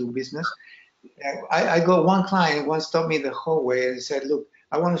clients do business. One client once stopped me in the hallway and said, look,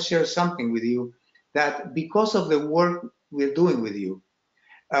 I want to share something with you, that because of the work we're doing with you,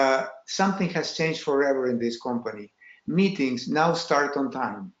 something has changed forever in this company. Meetings now start on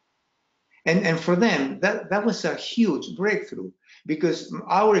time. And for them, that was a huge breakthrough, because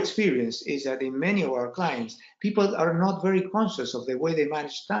our experience is that in many of our clients, people are not very conscious of the way they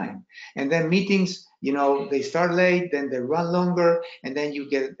manage time. And then meetings, you know, they start late, then they run longer, and then you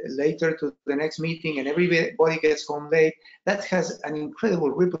get later to the next meeting and everybody gets home late. That has an incredible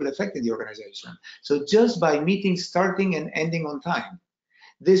ripple effect in the organization. So just by meetings starting and ending on time,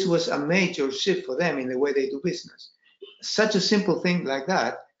 this was a major shift for them in the way they do business. Such a simple thing like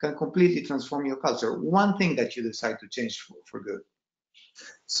that can completely transform your culture. One thing that you decide to change for good.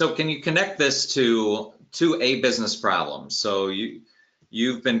 So can you connect this to a business problem? So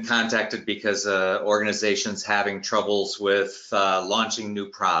you've been contacted because organizations having troubles with launching new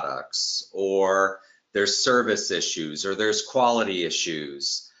products, or there's service issues, or there's quality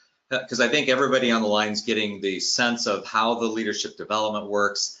issues. Because I think everybody on the line is getting the sense of how the leadership development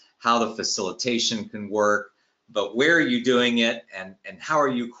works, how the facilitation can work, but where are you doing it, and how are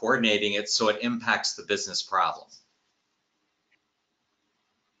you coordinating it so it impacts the business problem?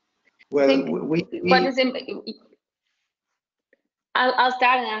 Well, I'll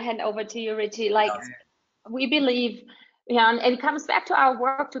start and I'll hand over to you, Richie. Like, we believe Yeah, and it comes back to our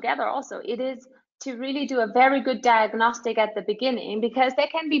work together also. It is to really do a very good diagnostic at the beginning, because there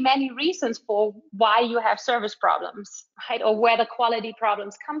can be many reasons for why you have service problems, right? Or where the quality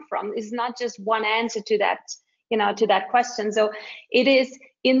problems come from. It's not just one answer to that, to that question. So it is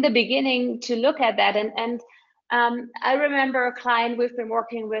in the beginning to look at that. And I remember a client we've been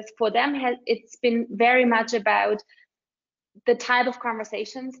working with, for them, it's been very much about the type of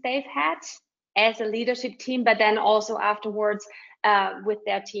conversations they've had as a leadership team, but then also afterwards with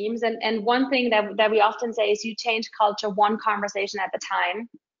their teams. And one thing that we often say is you change culture one conversation at a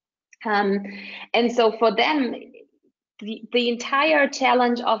time. And so for them, the entire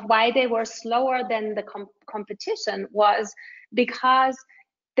challenge of why they were slower than the competition was because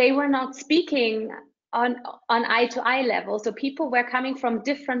they were not speaking on eye to eye level. So people were coming from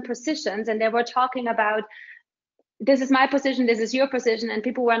different positions, and they were talking about, this is my position, this is your position, and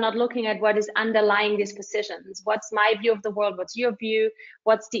people were not looking at what is underlying these positions. What's my view of the world? What's your view?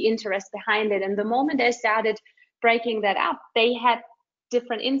 What's the interest behind it? And the moment they started breaking that up, they had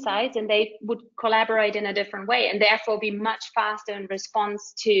different insights, and they would collaborate in a different way, and therefore be much faster in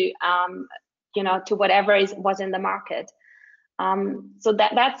response to, to whatever was in the market. So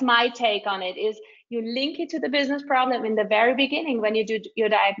that's my take on it, is you link it to the business problem in the very beginning when you do your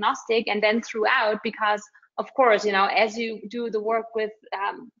diagnostic, and then throughout, because of course, as you do the work with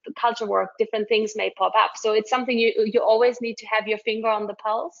the culture work, different things may pop up. So it's something you always need to have your finger on the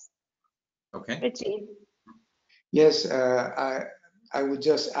pulse. Okay. Richie. Yes, I would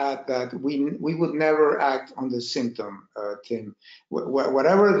just add that we would never act on the symptom, Tim.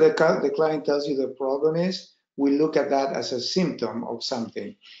 Whatever the client tells you the problem is, we look at that as a symptom of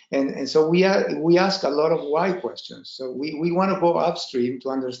something. And so we ask a lot of why questions. So we want to go upstream to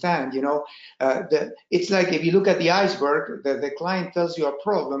understand, it's like if you look at the iceberg, the client tells you a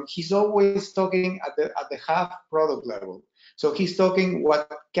problem, he's always talking at the half product level. So he's talking, what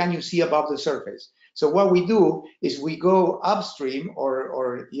can you see above the surface? So what we do is we go upstream,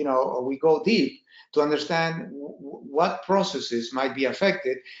 or we go deep to understand what processes might be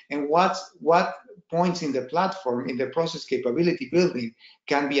affected, and what points in the platform, in the process capability building,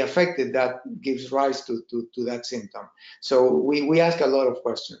 can be affected that gives rise to that symptom. So we ask a lot of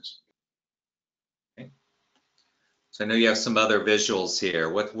questions. Okay. So I know you have some other visuals here.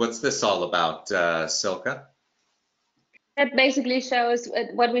 What's this all about, Silke? That basically shows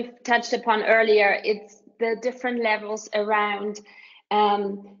what we've touched upon earlier. It's the different levels around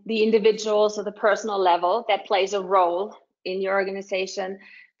the individual, so the personal level that plays a role in your organization,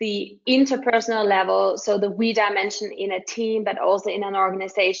 the interpersonal level, so the we dimension in a team, but also in an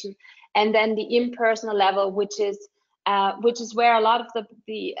organization, and then the impersonal level, which is where a lot of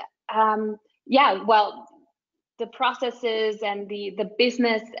the processes and the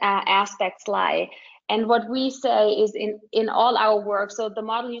business aspects lie. And what we say is in all our work, so the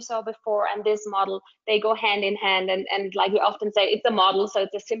model you saw before and this model, they go hand in hand. And like we often say, it's a model, so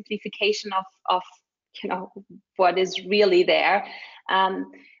it's a simplification of what is really there.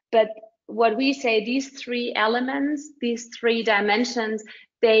 But what we say, these three elements, these three dimensions,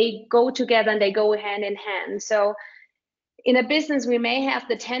 they go together and they go hand in hand. So in a business, we may have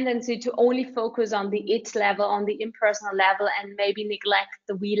the tendency to only focus on the it level, on the impersonal level, and maybe neglect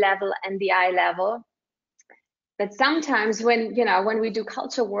the we level and the I level. But sometimes when we do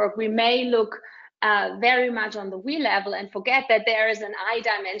culture work, we may look very much on the we level and forget that there is an I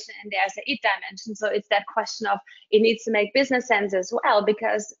dimension and there's an it dimension. So it's that question of, it needs to make business sense as well,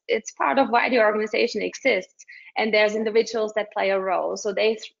 because it's part of why the organization exists, and there's individuals that play a role. So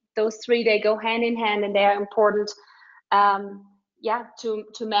those three, they go hand in hand, and they are important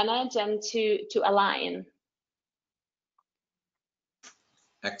to manage and to align.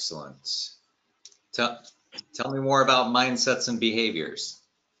 Excellent. Tell me more about mindsets and behaviors.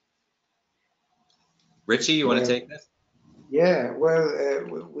 Richie, you want to take this? Yeah, well,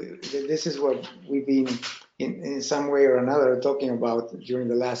 this is what we've been in some way or another talking about during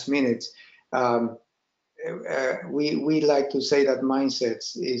the last minutes. We like to say that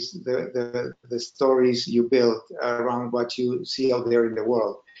mindsets is the stories you build around what you see out there in the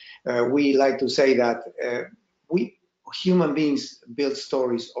world. We like to say that we human beings build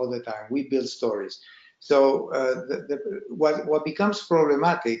stories all the time. We build stories. So what becomes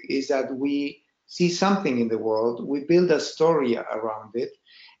problematic is that we see something in the world, we build a story around it,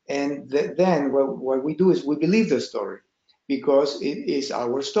 and then what we do is we believe the story because it is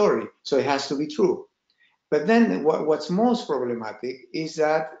our story, so it has to be true. But then what's most problematic is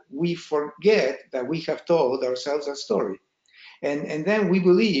that we forget that we have told ourselves a story. And then we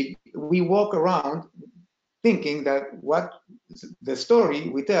believe, we walk around thinking that what the story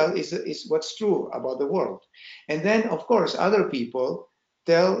we tell is what's true about the world. And then, of course, other people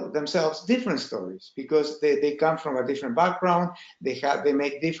tell themselves different stories because they come from a different background, they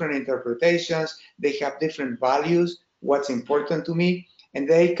make different interpretations, they have different values, what's important to me, and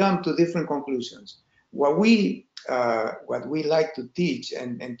they come to different conclusions. What we like to teach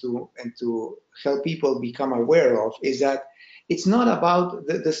and to help people become aware of is that it's not about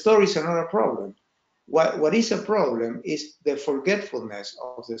the stories are not a problem. What is a problem is the forgetfulness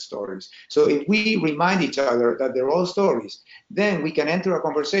of the stories. So if we remind each other that they're all stories, then we can enter a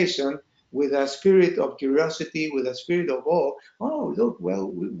conversation with a spirit of curiosity, with a spirit of awe. Oh, look, well,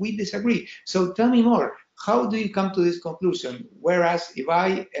 we disagree. So tell me more. How do you come to this conclusion? Whereas if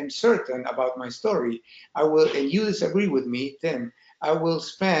I am certain about my story, I will, and you disagree with me, Tim, I will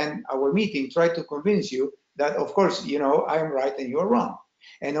spend our meeting try to convince you that, of course, you know, I'm right and you're wrong.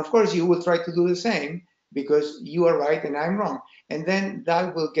 And of course, you will try to do the same because you are right and I'm wrong. And then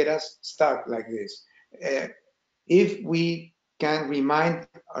that will get us stuck like this. If we can remind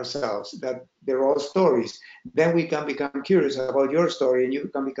ourselves that they're all stories, then we can become curious about your story and you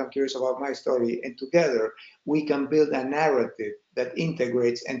can become curious about my story. And together we can build a narrative that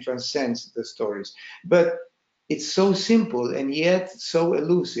integrates and transcends the stories. But it's so simple and yet so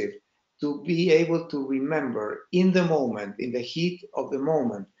elusive to be able to remember in the moment, in the heat of the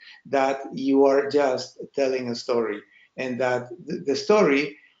moment, that you are just telling a story and that the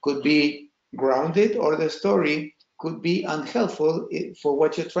story could be grounded or the story could be unhelpful for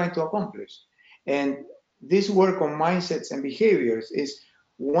what you're trying to accomplish. And this work on mindsets and behaviors is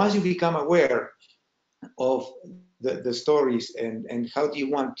once you become aware of the stories and how do you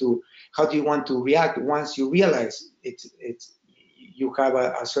want to react once you realize it's you have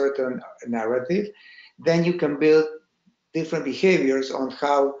a certain narrative, then you can build different behaviors on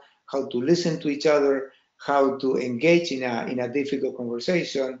how to listen to each other, how to engage in a difficult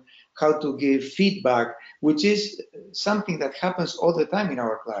conversation, how to give feedback, which is something that happens all the time in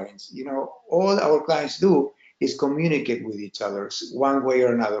our clients. You know, all our clients do is communicate with each other one way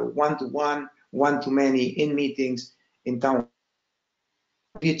or another, one-to-one, one-to-many, in meetings, in town.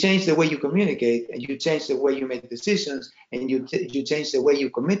 If you change the way you communicate and you change the way you make decisions and you change the way you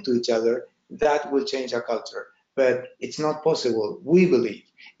commit to each other, that will change our culture. But it's not possible, we believe,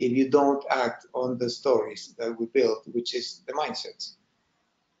 if you don't act on the stories that we built, which is the mindsets.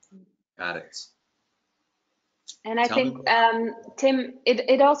 Got it. And I think, Tim,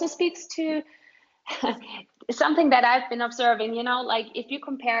 it also speaks to something that I've been observing, you know, like if you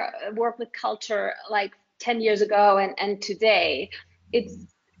compare work with culture like 10 years ago and today,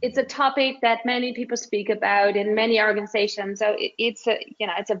 it's a topic that many people speak about in many organizations. So it's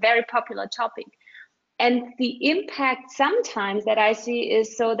a very popular topic. And the impact sometimes that I see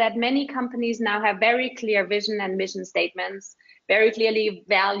is so that many companies now have very clear vision and mission statements, very clearly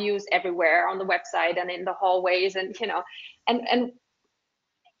values everywhere on the website and in the hallways, and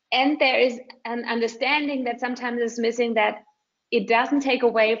and there is an understanding that sometimes is missing, that it doesn't take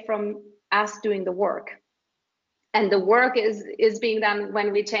away from us doing the work. And the work is being done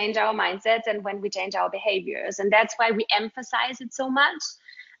when we change our mindsets and when we change our behaviors. And that's why we emphasize it so much,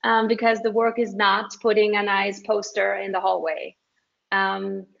 because the work is not putting a nice poster in the hallway.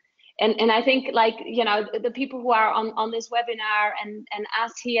 And I think, like, you know, the people who are on this webinar and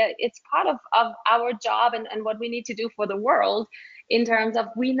us here, it's part of our job and what we need to do for the world, in terms of,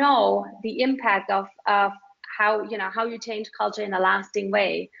 we know the impact of how you change culture in a lasting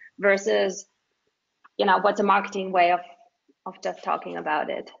way versus, you know, what's a marketing way of just talking about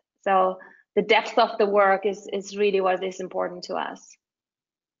it. So the depth of the work is really what is important to us.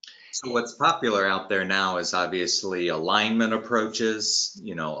 So what's popular out there now is obviously alignment approaches,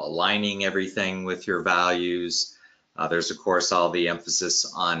 you know, aligning everything with your values. There's of course all the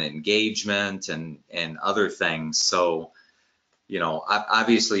emphasis on engagement and other things. So, you know,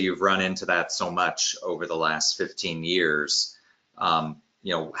 obviously you've run into that so much over the last 15 years.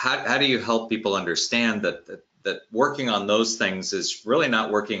 You know, how do you help people understand that working on those things is really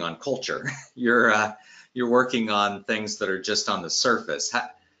not working on culture? You're working on things that are just on the surface.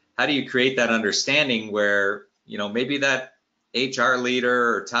 How do you create that understanding where, you know, maybe that HR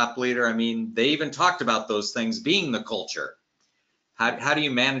leader or top leader, I mean, they even talked about those things being the culture. How do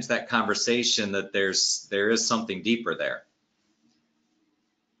you manage that conversation that there is something deeper there?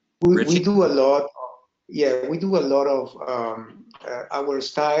 We do a lot. We do a lot of our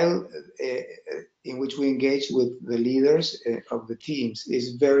style in which we engage with the leaders of the teams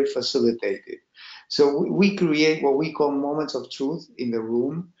is very facilitated. So we create what we call moments of truth in the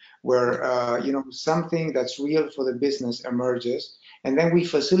room, where you know, something that's real for the business emerges, And then we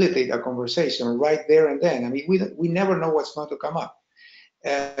facilitate a conversation right there and then. I mean, we never know what's going to come up.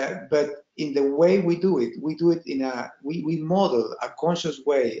 But in the way we do it in we model a conscious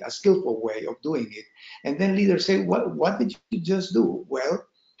way, a skillful way of doing it. And then leaders say, what did you just do? Well,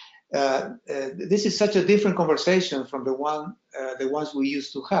 this is such a different conversation from the ones we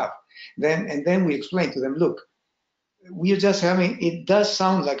used to have. Then we explain to them, look, we are just having, it does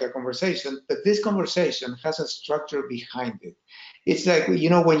sound like a conversation, but this conversation has a structure behind it. It's like,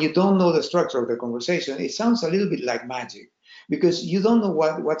 when you don't know the structure of the conversation, it sounds a little bit like magic, because you don't know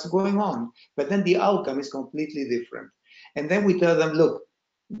what's going on, but then the outcome is completely different. And then we tell them, look,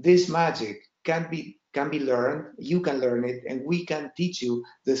 this magic can be learned, you can learn it, and we can teach you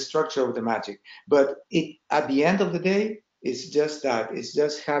the structure of the magic. But at the end of the day, it's just that, it's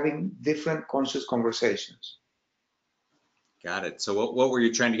just having different conscious conversations. Got it. So what were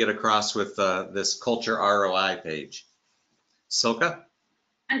you trying to get across with this culture ROI page? Silke?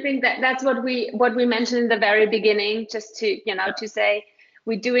 I think that's what we mentioned in the very beginning, just to to say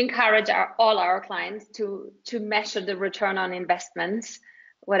we do encourage all our clients to measure the return on investments,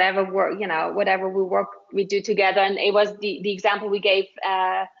 whatever work we do together. And it was the example we gave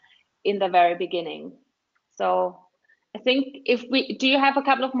in the very beginning. So I think do you have a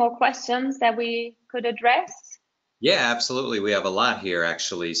couple of more questions that we could address? Yeah, absolutely. We have a lot here,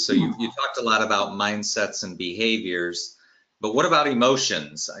 actually. So you talked a lot about mindsets and behaviors, but what about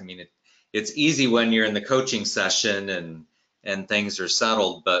emotions? I mean, it's easy when you're in the coaching session and things are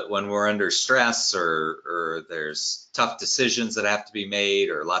settled, but when we're under stress or there's tough decisions that have to be made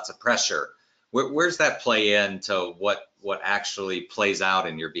or lots of pressure, where's that play into what actually plays out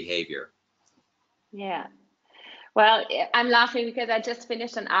in your behavior? Yeah. Well, I'm laughing because I just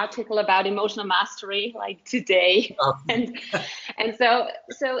finished an article about emotional mastery like today. Oh. And so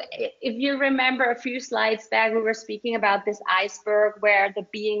if you remember a few slides back, we were speaking about this iceberg where the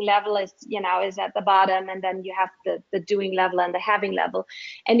being level is at the bottom, and then you have the doing level and the having level.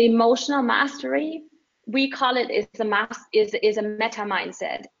 And emotional mastery, we call it, is a meta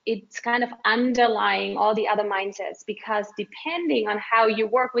mindset. It's kind of underlying all the other mindsets, because depending on how you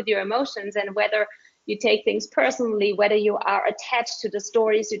work with your emotions and whether you take things personally, whether you are attached to the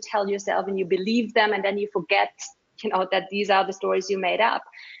stories you tell yourself and you believe them, and then you forget, that these are the stories you made up.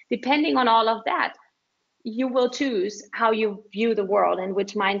 Depending on all of that, you will choose how you view the world and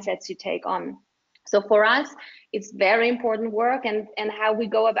which mindsets you take on. So for us, it's very important work, and how we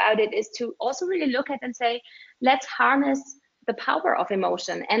go about it is to also really look at and say, let's harness the power of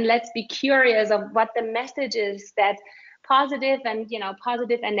emotion, and let's be curious of what the message is that positive and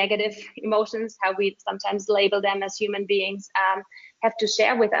negative emotions, how we sometimes label them as human beings, have to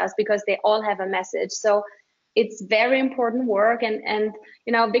share with us, because they all have a message. So it's very important work. And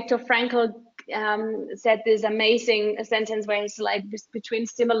Viktor Frankl said this amazing sentence where he's like, between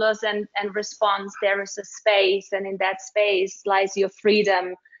stimulus and response, there is a space, and in that space lies your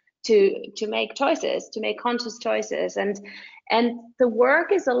freedom to make choices, to make conscious choices. And the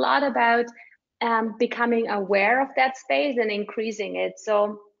work is a lot about becoming aware of that space and increasing it.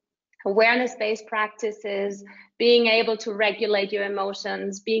 So awareness-based practices, being able to regulate your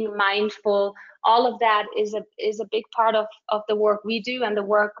emotions, being mindful, all of that is a big part of the work we do and the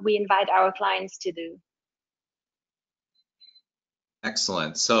work we invite our clients to do.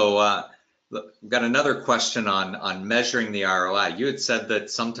 Excellent. So we've got another question on measuring the ROI. You had said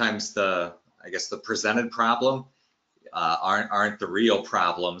that sometimes the presented problem aren't the real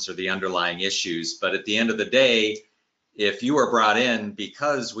problems or the underlying issues, but at the end of the day, if you were brought in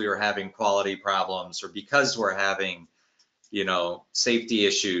because we were having quality problems, or because we're having safety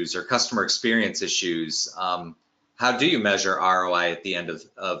issues or customer experience issues, how do you measure ROI at the end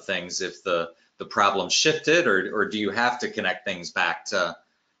of things if the problem shifted, or do you have to connect things back to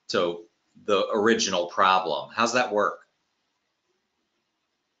the original problem? How's that work?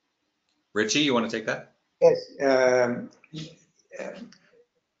 Richie, you want to take that? Yes,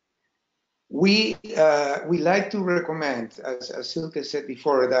 we like to recommend, as Silke said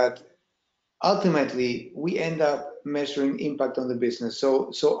before, that ultimately we end up measuring impact on the business.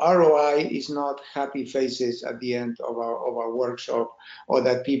 So ROI is not happy faces at the end of our workshop, or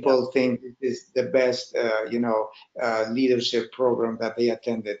that people think this is the best leadership program that they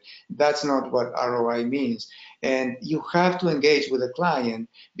attended. That's not what ROI means. And you have to engage with the client,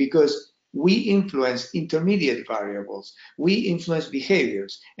 because we influence intermediate variables. We influence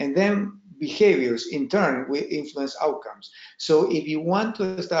behaviors, and then behaviors in turn will influence outcomes. So if you want to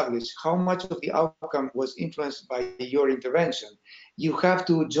establish how much of the outcome was influenced by your intervention, you have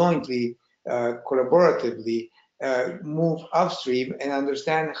to jointly, collaboratively move upstream and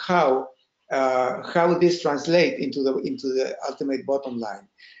understand how how this translates into the ultimate bottom line.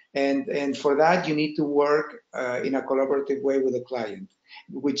 And for that, you need to work in a collaborative way with the client,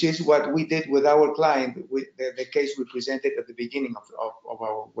 which is what we did with our client, with the case we presented at the beginning of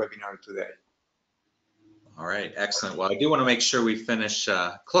our webinar today. All right, excellent. Well, I do want to make sure we finish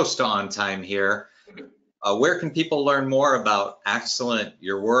close to on time here. Where can people learn more about Axialent,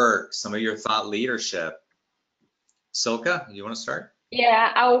 your work, some of your thought leadership? Silke, you want to start?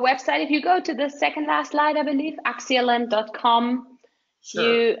 Yeah, our website, if you go to the second last slide, I believe, axialent.com,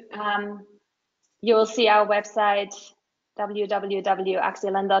 sure. You'll see our website,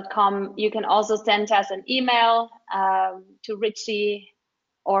 www.axialent.com. You can also send us an email to Richie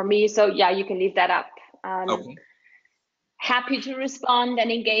or me. So yeah, you can leave that up. Okay. Happy to respond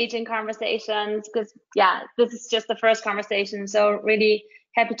and engage in conversations, because yeah, this is just the first conversation. So really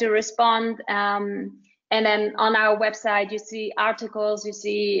happy to respond. And then on our website, you see articles, you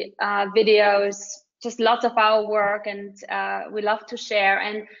see videos, just lots of our work, and we love to share.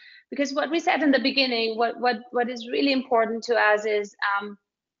 And because what we said in the beginning, what is really important to us is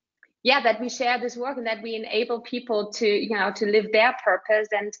that we share this work, and that we enable people to to live their purpose,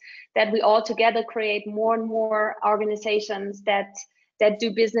 and that we all together create more and more organizations that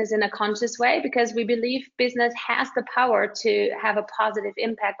do business in a conscious way, because we believe business has the power to have a positive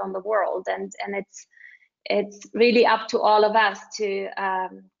impact on the world, and it's really up to all of us to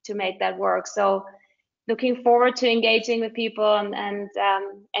make that work. So looking forward to engaging with people and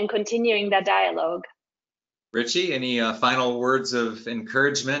continuing that dialogue. Richie, any final words of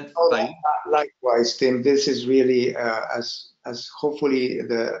encouragement? Likewise, Tim. This is really, as hopefully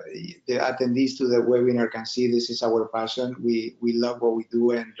the attendees to the webinar can see, this is our passion. We love what we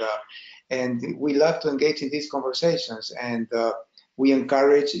do, and we love to engage in these conversations. And we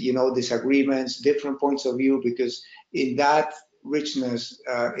encourage, disagreements, different points of view, because in that richness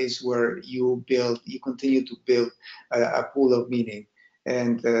is where you continue to build a pool of meaning.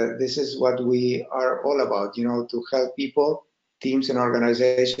 And this is what we are all about, to help people, teams and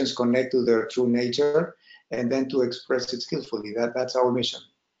organizations connect to their true nature, and then to express it skillfully. That's our mission.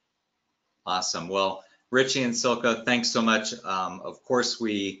 Awesome. Well, Richie and Silke, thanks so much. Of course,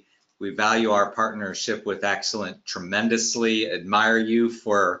 we value our partnership with Axialent tremendously, admire you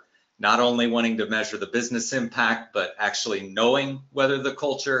for not only wanting to measure the business impact, but actually knowing whether the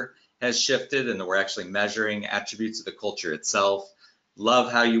culture has shifted, and that we're actually measuring attributes of the culture itself.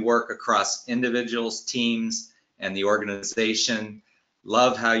 Love how you work across individuals, teams, and the organization.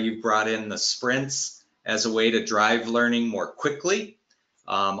 Love how you brought in the sprints as a way to drive learning more quickly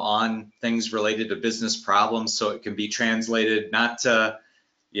on things related to business problems, so it can be translated not to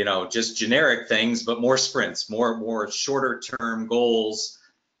just generic things, but more sprints, more shorter term goals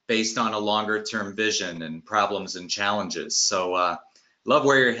based on a longer term vision and problems and challenges. So love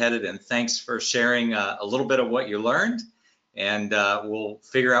where you're headed, and thanks for sharing a little bit of what you learned. And we'll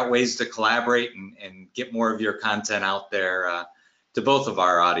figure out ways to collaborate and get more of your content out there to both of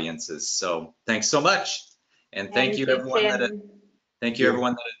our audiences. So thanks so much. And thank you everyone that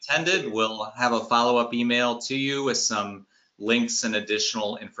attended. We'll have a follow-up email to you with some links and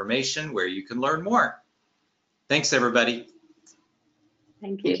additional information where you can learn more. Thanks everybody.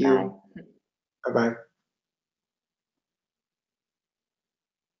 Thank you. Bye. Bye-bye.